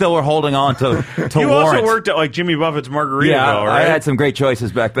 they still were holding on to You warrants. also worked at like Jimmy Buffett's Margaritaville, yeah, right? I had some great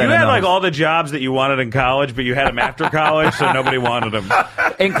choices back then. You had like all the jobs that you wanted in college, but you had them after college, so nobody wanted them.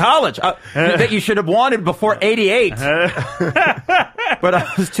 In college, that you should have wanted before '88. But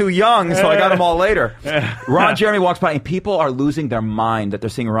I was too young, so I got them all later. Ron Jeremy walks by, and people are losing their mind that they're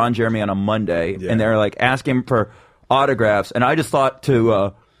seeing Ron Jeremy on a Monday, and they're like asking him for autographs. And I just thought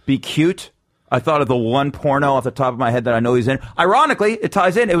to be cute, I thought of the one porno off the top of my head that I know he's in. Ironically, it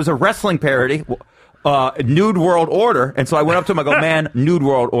ties in. It was a wrestling parody, Nude World Order. And so I went up to him, I go, man, Nude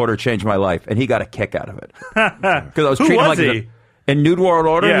World Order changed my life. And he got a kick out of it. Because I was Who treating was him like he? in Nude World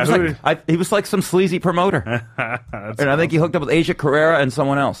Order, Yeah, he was like some sleazy promoter. And I think he hooked up with Asia Carrera and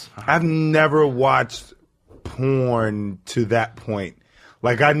someone else. I've never watched porn to that point.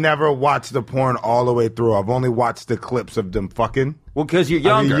 Like, I never watched the porn all the way through. I've only watched the clips of them fucking. Well, because you're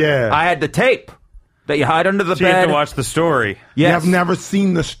younger. yeah. I had the tape that you hide under the So you bed. have to watch the story. Yes. I've never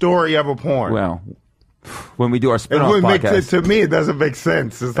seen the story of a porn. Well, when we do our It spin-off wouldn't make podcast. to me. It doesn't make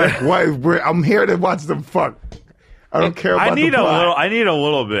sense. It's like, what? I'm here to watch them fuck. I don't care about I need the a plot. little. I need a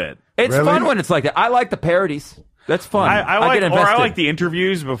little bit. It's Really? fun when it's like that. I like the parodies. That's fun. I like, get or invested. I like the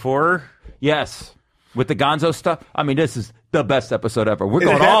interviews before. Yes. With the Gonzo stuff. I mean, this is the best episode ever. We're Is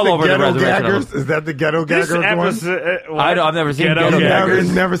going that all the over the Ghetto reservation. Gaggers? Is that the Ghetto This Gaggers one? episode, I've never seen Ghetto Gaggers.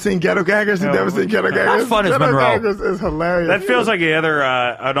 You've never seen Ghetto Gaggers? You've No. never seen Ghetto Gaggers? How fun is Ghetto Monroe? Gaggers is hilarious. That feels like the other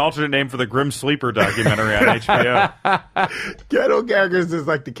an alternate name for the Grim Sleeper documentary on HBO. Ghetto Gaggers is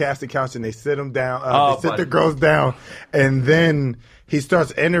like the casting couch, and they sit them down. They sit buddy. the girls down, and then he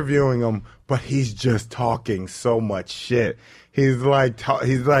starts interviewing them, but he's just talking so much shit. He's like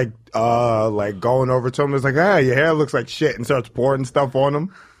going over to him. It's like, your hair looks like shit, and starts pouring stuff on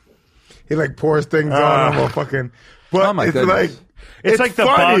him. He like pours things on him or fucking. But Oh, my it's goodness. like It's like the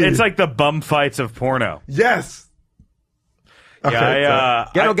funny. it's like the bum fights of porno. Yes. Yeah,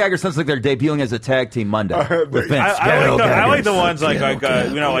 Ghetto Gagger sounds like they're debuting as a tag team Monday with Vince. I like the ones like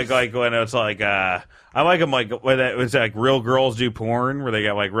Ghetto like when it's like I like them like when it's like real girls do porn where they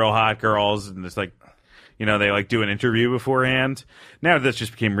got like real hot girls and it's like they like do an interview beforehand. Now this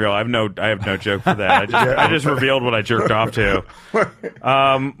just became real. I have no joke for that. I just revealed what I jerked off to.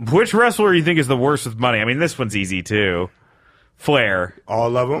 Which wrestler do you think is the worst with money? I mean, this one's easy too. Flair.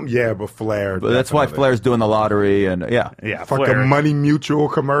 All of them? Yeah, but Flair. But that's why Flair's doing the lottery and Yeah, Fucking Flair. Money Mutual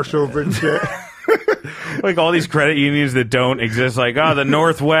commercials and shit. Like all these credit unions that don't exist, like the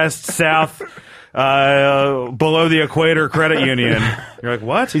Northwest, South, below the equator credit union. You're like,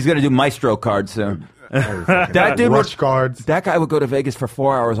 what? he's going to do Maestro cards soon. That dude Rush cards. That guy would go to Vegas for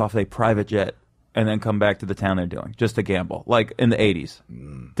 4 hours off a private jet and then come back to the town they're doing just to gamble, like in the 80s.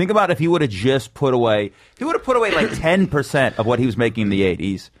 Think about if he would have just put away like 10% of what he was making in the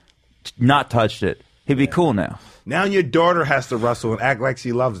 80s, not touched it. He'd be cool now. Now your daughter has to wrestle and act like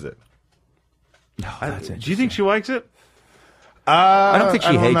she loves it. Do you think she likes it? I don't think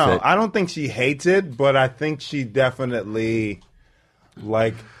she hates know. it. I don't think she hates it, but I think she definitely,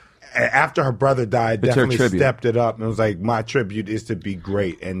 like, after her brother died, It's her definitely tribute. stepped it up and was like, my tribute is to be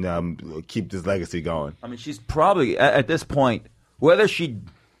great and keep this legacy going. I mean, she's probably, at this point, whether she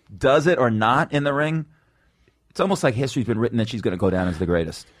does it or not in the ring, it's almost like history's been written that she's going to go down as the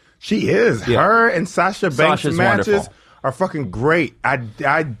greatest. She is. Yeah. Her and Sasha Banks' Sasha's matches wonderful. are fucking great. I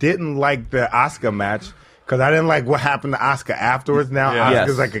didn't like the Asuka match Because I didn't like what happened to Asuka afterwards. Now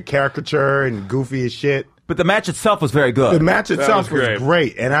Asuka's like a caricature and goofy as shit. But the match itself was very good. The match itself was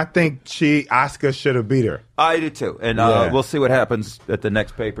great. And I think Asuka should have beat her. I do too. And we'll see what happens at the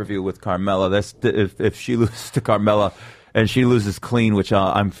next pay-per-view with Carmella. That's if she loses to Carmella and she loses clean, which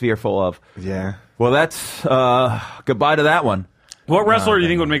I'm fearful of. Yeah. Well, that's goodbye to that one. What wrestler do you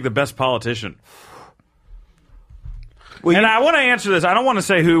think would make the best politician? Well, and I want to answer this. I don't want to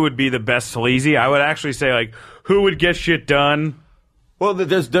say who would be the best sleazy. I would actually say, like, who would get shit done. Well,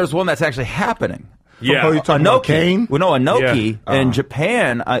 there's one that's actually happening. Yeah. Oh, you talking about Kane? Well, no, Inoki in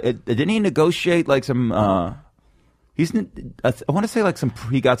Japan. Didn't he negotiate like some? I want to say like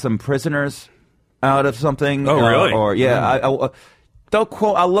he got some prisoners out of something. Oh, really? Don't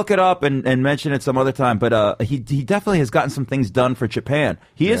quote. I'll look it up and mention it some other time. But he definitely has gotten some things done for Japan.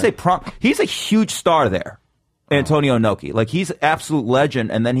 He's a huge star there. Antonio Inoki, like he's an absolute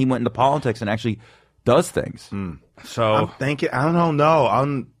legend, and then he went into politics and actually does things. So I'm thinking, I don't know.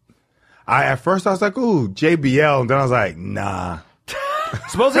 At first I was like, ooh, JBL, and then I was like, nah.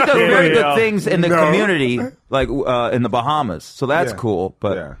 Suppose he does very good things in the community, like in the Bahamas. So that's cool.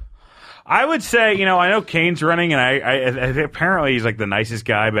 But I would say, I know Kane's running, and I apparently he's like the nicest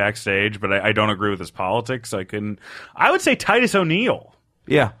guy backstage, but I don't agree with his politics. So I would say Titus O'Neil.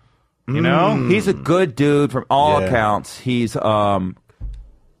 Yeah. He's a good dude from all accounts. He's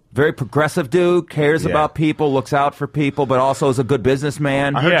very progressive dude, cares about people, looks out for people, but also is a good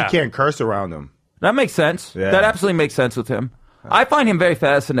businessman. I heard you can't curse around him. That makes sense. Yeah. That absolutely makes sense with him. I find him very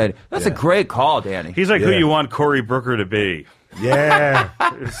fascinating. That's a great call, Danny. He's like who you want Cory Booker to be. Yeah.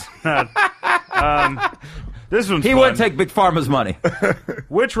 It's not, this one's He fun. wouldn't take Big Pharma's money.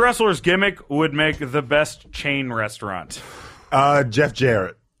 Which wrestler's gimmick would make the best chain restaurant? Jeff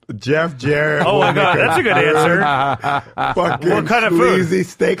Jarrett. Jeff Jarrett. Oh my God, that's a good answer. Fucking what kind of food? Sleazy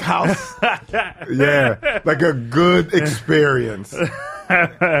steakhouse. Yeah, like a good experience.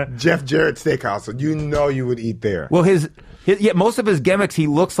 Jeff Jarrett Steakhouse. So you would eat there. Well, most of his gimmicks, he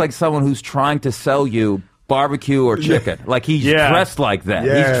looks like someone who's trying to sell you barbecue or chicken. Like he's dressed like that.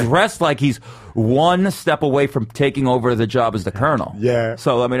 Yeah. He's dressed like he's one step away from taking over the job as the Colonel. Yeah.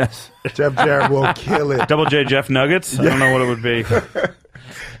 So I mean, Jeff Jarrett will kill it. Double J Jeff Nuggets? I don't know what it would be.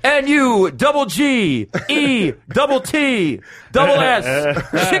 NU, double T, double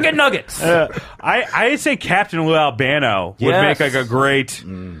S, chicken nuggets. I'd say Captain Lou Albano would make like a great,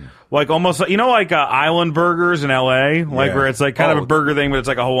 like almost, like Island Burgers in L.A., like where it's like kind of a burger thing, but it's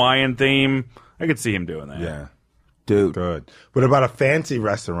like a Hawaiian theme. I could see him doing that. Yeah. Dude. Good. What about a fancy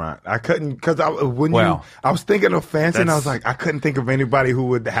restaurant? I couldn't, because I was thinking of fancy, and I was like, I couldn't think of anybody who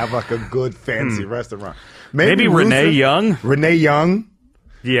would have like a good fancy restaurant. Maybe Renee Young? Renee Young?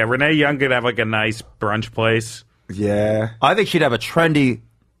 Yeah, Renee Young could have like a nice brunch place. Yeah. I think she'd have a trendy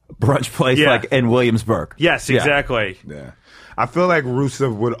brunch place like in Williamsburg. Yes, exactly. Yeah. I feel like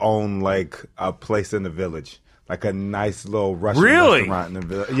Rusev would own like a place in the Village. Like a nice little Russian restaurant in the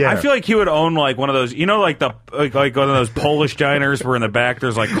village. Yeah. I feel like he would own like one of those, like like one of those Polish diners where in the back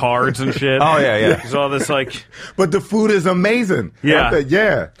there's like cards and shit. Oh yeah. There's all this like. But the food is amazing. Yeah,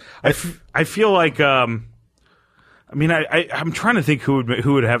 yeah. I feel like I'm trying to think who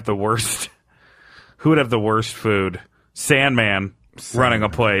would have the worst. Who would have the worst food? Sandman running a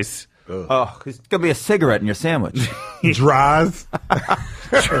place. Ugh. Oh, it's gonna be a cigarette in your sandwich. Draws.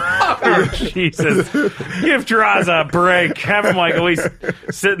 Oh, Jesus. Give Draws a break. Have him like at least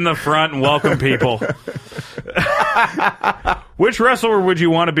sit in the front and welcome people. Which wrestler would you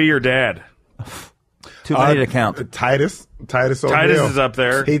want to be your dad? Too many to count. Titus O'Neil. Titus is up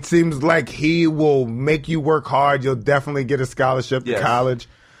there. It seems like he will make you work hard. You'll definitely get a scholarship to college.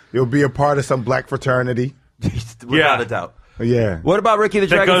 You'll be a part of some black fraternity. Without a doubt. Yeah. What about Ricky the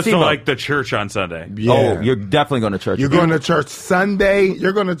Dragon That goes Steamboat? to like the church on Sunday. Yeah. Oh, you're definitely going to church. You're going to church Sunday.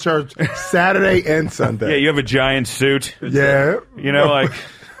 You're going to church Saturday and Sunday. Yeah, you have a giant suit. Yeah. Like.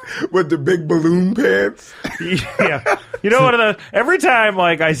 With the big balloon pants. Yeah. One of those. Every time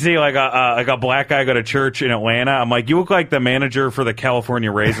like I see like a black guy go to church in Atlanta, I'm like, you look like the manager for the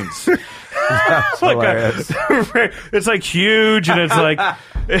California Raisins. That's hilarious. It's like huge, and it's like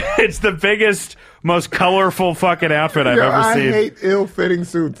it's the biggest, most colorful fucking outfit I've ever seen. I hate ill-fitting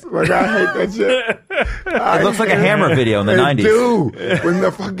suits. Like I hate that shit. It looks like a Hammer video in the 90s. Dude,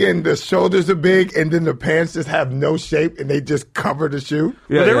 when the shoulders are big and then the pants just have no shape and they just cover the shoe.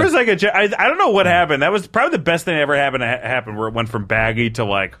 Yeah, there was like I don't know what happened. That was probably the best thing that ever happened where it went from baggy to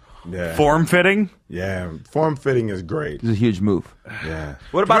like form fitting. Yeah, form fitting is great. It's a huge move. Yeah.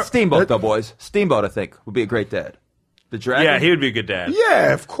 What about Steamboat though, boys? Steamboat, I think, would be a great dad. The Dragon? Yeah, he would be a good dad.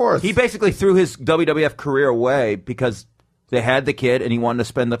 Yeah, of course. He basically threw his WWF career away because they had the kid and he wanted to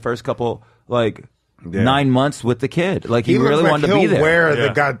spend the first couple, like, 9 months with the kid. Like he looks really like wanted to be there. He'll wear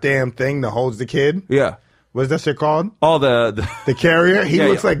the goddamn thing that holds the kid. Yeah. What's that shit called? Oh, the carrier. He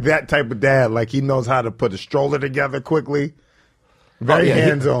looks like that type of dad. Like he knows how to put a stroller together quickly. Very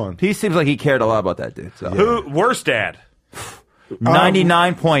hands-on. He seems like he cared a lot about that dude. So. Who worst dad?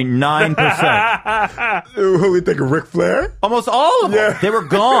 99.9%. Who we think of? Ric Flair? Almost all of them. Yeah. They were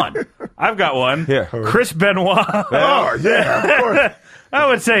gone. I've got one. Here. Chris Benoit. Oh, yeah, of course. I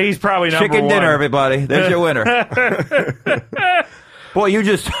would say he's probably number Chicken one. dinner, everybody. There's your winner. Boy, you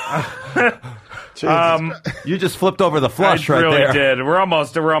just flipped over the flush I right really there. did. We're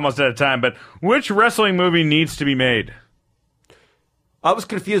almost out of time. But which wrestling movie needs to be made? I was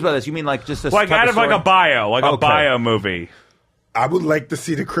confused by this. You mean like just this Like type out of of like story? a bio, a bio movie. I would like to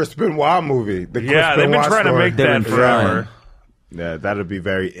see the Chris Benoit movie. They've been trying to make that forever. Yeah, that'd be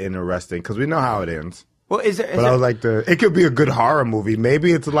very interesting because we know how it ends. Well, But I would like to. It could be a good horror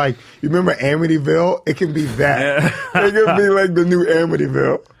movie.Maybe it's like you remember Amityville. It can be that. It could be like the new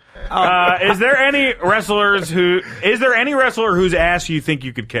Amityville. Is there any wrestler whose ass you think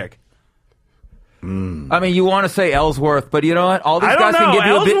you could kick? I mean, you want to say Ellsworth, but you know what? All these I guys don't can give know.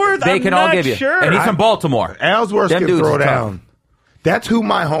 you a Ellsworth, bit. They I'm can all not give you. sure. And he's from Baltimore. Ellsworth Them can dudes throw are tough. down. That's who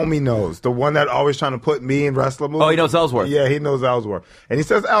my homie knows. The one that always trying to put me in wrestler movies. Oh, he knows Ellsworth. Yeah, he knows Ellsworth, and he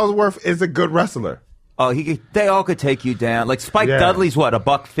says Ellsworth is a good wrestler. Oh, they all could take you down. Like Spike Dudley's what,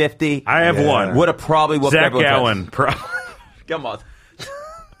 $150? I have one. Would have probably whooped Zach everyone's Gowen. ass. Come on.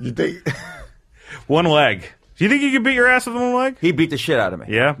 You think? One leg. Do you think you could beat your ass with one leg? He beat the shit out of me.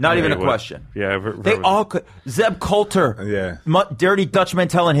 Yeah? Not even he a would. question. Yeah. They all could. Zeb Coulter. Yeah. Dirty Dutch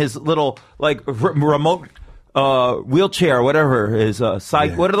Mantel in his little, like, remote wheelchair, whatever his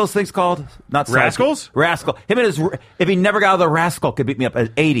side. What are those things called? Not Rascals? Rascal. Him and his. If he never got out of the Rascal, could beat me up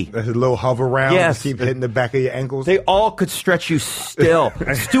at 80. There's a little hover round. Yes. Just keep hitting the back of your ankles. They all could stretch you still.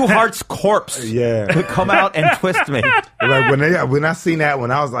 Stu Hart's corpse could come out and twist me. Like when I seen that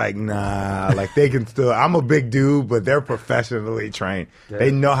one, I was like, nah, like they can still. I'm a big dude, but they're professionally trained. Yeah.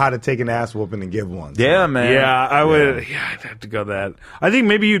 They know how to take an ass whooping and give one. Yeah, man. Yeah, I would. Yeah, I'd have to go that. I think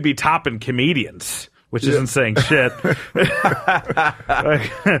maybe you'd be topping comedians. Which isn't saying shit.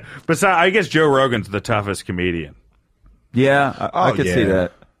 Besides, I guess Joe Rogan's the toughest comedian. Yeah, I could see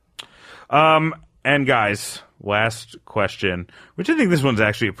that. And guys, last question, which I think this one's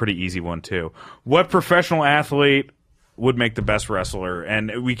actually a pretty easy one too. What professional athlete would make the best wrestler?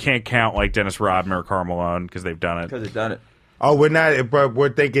 And we can't count like Dennis Rodman or Karl Malone because they've done it. Because they've done it. Oh, we're not. But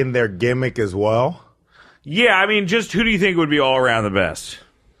we're thinking their gimmick as well. Yeah, I mean, just who do you think would be all around the best?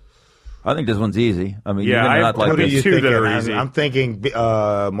 I think this one's easy. I mean, yeah, not like this. Two that are easy. I'm thinking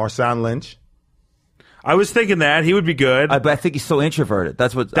Marshawn Lynch. I was thinking that he would be good. But I think he's so introverted.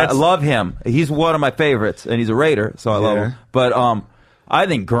 I love him. He's one of my favorites, and he's a Raider, so I love him. But I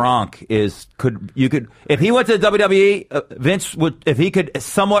think Gronk could if he went to the WWE, Vince would, if he could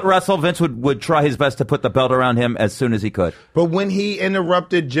somewhat wrestle, Vince would try his best to put the belt around him as soon as he could. But when he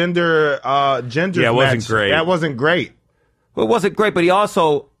interrupted gender it wasn't great. That wasn't great. Well, it wasn't great, but he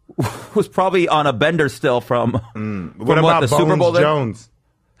also was probably on a bender still from What about the Bones Super Bowl Jones?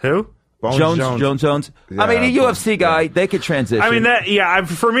 Who? Jones. Yeah, I mean, a UFC guy, they could transition. I mean,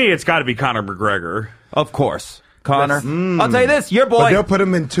 for me, it's got to be Conor McGregor. Of course. Connor. I'll tell you this, your boy. But they'll put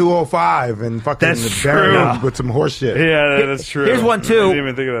him in 205 and fucking bury him with some horse shit. Yeah, that's true. Here's one, too. I didn't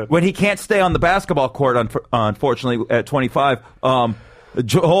even think of that. When he can't stay on the basketball court, unfortunately, at 25,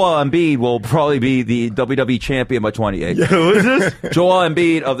 Joel Embiid will probably be the WWE champion by 28. Yeah, who is this? Joel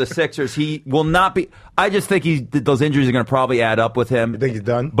Embiid of the Sixers. He will not be. I just think those injuries are going to probably add up with him. You think he's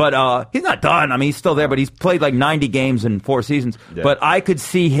done? But he's not done. I mean, he's still there, but he's played like 90 games in 4 seasons. Yeah. But I could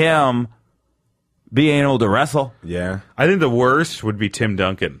see him being able to wrestle. Yeah. I think the worst would be Tim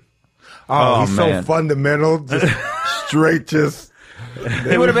Duncan. Oh, he's man. so fundamental. Just straight, just.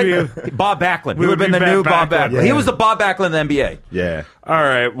 He would have been Bob Backlund. He would have been the new Bob Backlund. Yeah. He was the Bob Backlund in the NBA. Yeah. All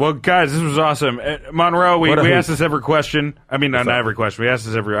right. Well, guys, this was awesome. Monroe, we ask this every question. I mean, not every question. We ask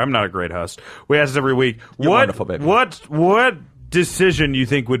this every. I'm not a great host. We ask this every week. You're wonderful, baby. What decision you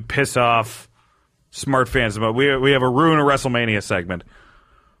think would piss off smart fans? We have a Ruin a WrestleMania segment.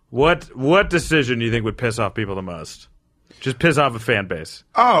 What decision do you think would piss off people the most? Just piss off a fan base.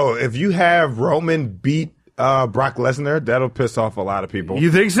 Oh, if you have Roman beat Brock Lesnar, that'll piss off a lot of people.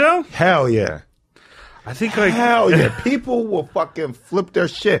 You think so? Hell yeah. I think hell yeah. People will fucking flip their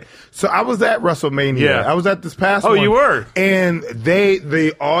shit. So I was at WrestleMania. Yeah. I was at this past one. Oh, you were? And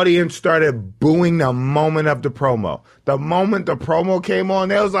the audience started booing the moment of the promo. The moment the promo came on,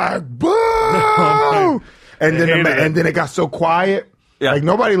 they was like, boo! and then it got so quiet. Yeah. Like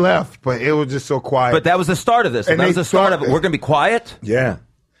nobody left, but it was just so quiet. But that was the start of this. That was the start of it. We're going to be quiet? Yeah.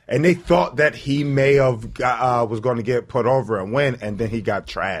 and they thought that he may have was going to get put over and win, and then he got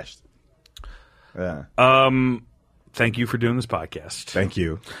trashed. Yeah. Thank you for doing this podcast. Thank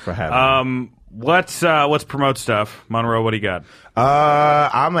you for having me. Let's promote stuff. Monroe, what do you got?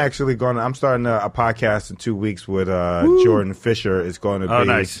 I'm starting a podcast in 2 weeks with Jordan Fisher. It's going to be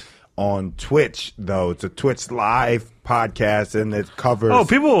nice. On Twitch, though. It's a Twitch live podcast, and it covers... Oh,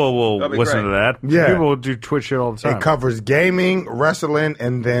 people will listen to that. Yeah. People will do Twitch shit all the time. It covers gaming, wrestling,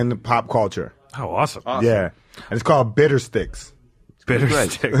 and then pop culture. Oh, awesome. Yeah. And it's called Bitter Sticks. Bitter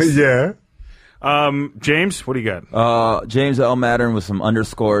Sticks. Yeah. James, what do you got? James L. Mattern with some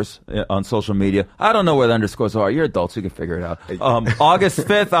underscores on social media. I don't know where the underscores are. You're adults. You can figure it out. August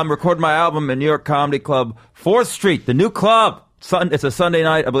 5th, I'm recording my album in New York Comedy Club, 4th Street, the new club. It's a Sunday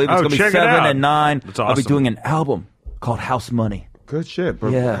night. I believe it's going to be 7 and 9. That's awesome. I'll be doing an album called House Money. Good shit,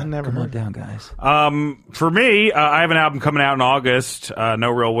 bro. Yeah, I never come on heard. down, guys. For me, I have an album coming out in August. No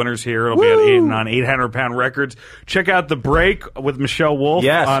Real Winners here. It'll be on 800 Pound Records. Check out The Break with Michelle Wolf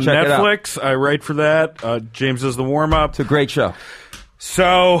on check Netflix. I write for that. James does the warm-up. It's a great show.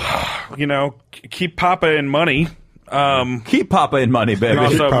 So, keep Papa in money. Keep Papa in money, baby. And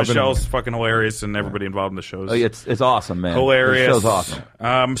also, Michelle's fucking hilarious, and everybody involved in the show is it's awesome, man. hilarious. The show's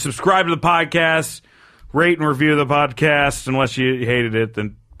awesome. Subscribe to the podcast. Rate and review the podcast. Unless you hated it,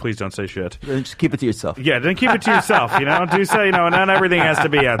 then please don't say shit. Then just keep it to yourself. Yeah, then keep it to yourself. Do so. Not everything has to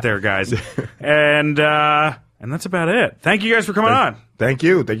be out there, guys. And that's about it. Thank you guys for coming on. Thank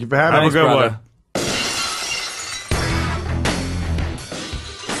you. Thank you for having me. Have a good one.